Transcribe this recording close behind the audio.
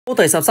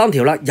第13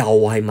條啦，又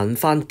係問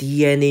翻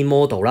DNA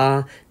model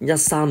啦。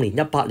13年、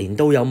18年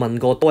都有問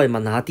過，都係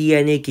問下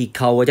DNA 結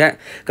構嘅啫。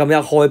咁一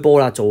開波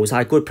啦，做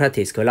晒 good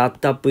practice 佢啦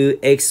 ，W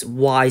X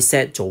Y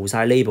Z 做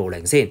晒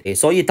labeling 先。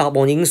所以答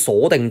案已經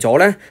鎖定咗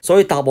咧，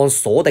所以答案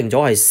鎖定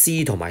咗係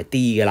C 同埋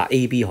D 嘅啦。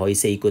A、B 可以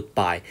say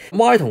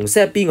goodbye。Y 同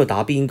Z 邊個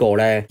打邊個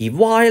咧？而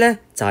Y 咧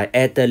就係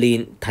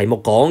Adeline 題目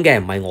講嘅，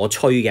唔係我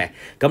吹嘅。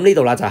咁呢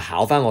度啦就係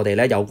考翻我哋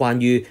咧有關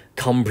於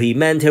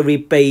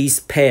complementary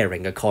base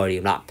pairing 嘅概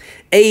念啦。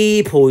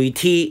A 配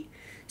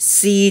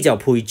T，C 就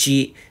配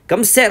G。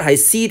咁 Z 係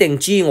C 定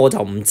G 我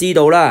就唔知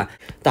道啦，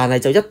但係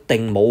就一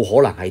定冇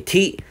可能係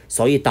T，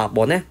所以答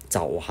案咧就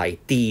係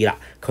D 啦。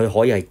佢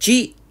可以係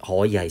G。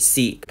可以係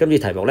C，跟住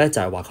題目咧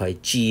就係話佢係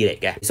G 嚟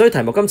嘅，所以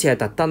題目今次係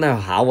特登咧去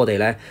考我哋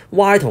咧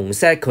Y 同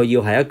Z 佢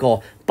要係一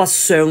個不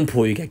相配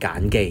嘅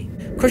簡記。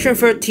Question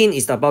 13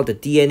 is about the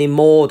DNA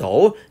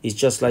model. It's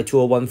just like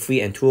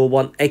 2013 and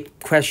 2018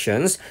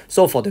 questions.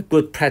 So for the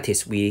good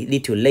practice, we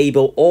need to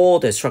label all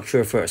the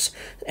structure first,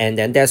 and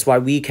then that's why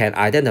we can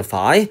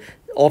identify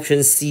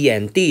option C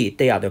and D.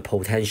 They are the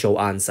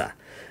potential answer.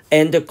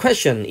 And the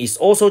question is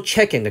also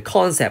checking the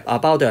concept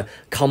about the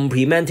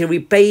complementary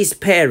base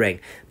pairing.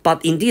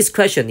 But in this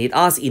question, it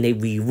asks in a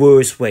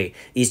reverse way.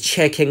 It's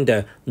checking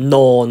the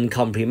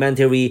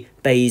non-complementary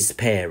base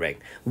pairing.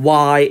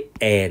 Y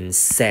and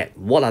Z.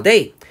 What are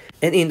they?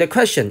 And in the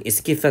question, it's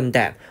given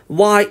that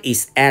Y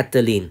is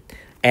Adeline.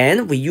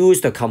 And we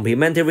use the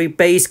complementary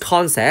base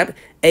concept,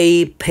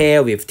 A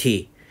pair with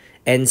T.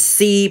 And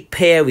C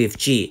pair with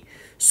G.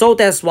 So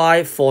that's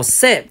why for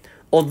Z,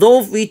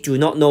 although we do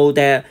not know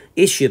that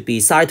it should be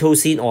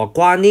cytosine or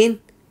guanine,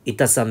 it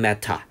doesn't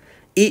matter.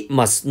 It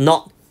must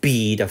not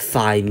be the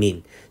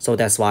thymine. So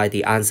that's why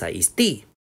the answer is D.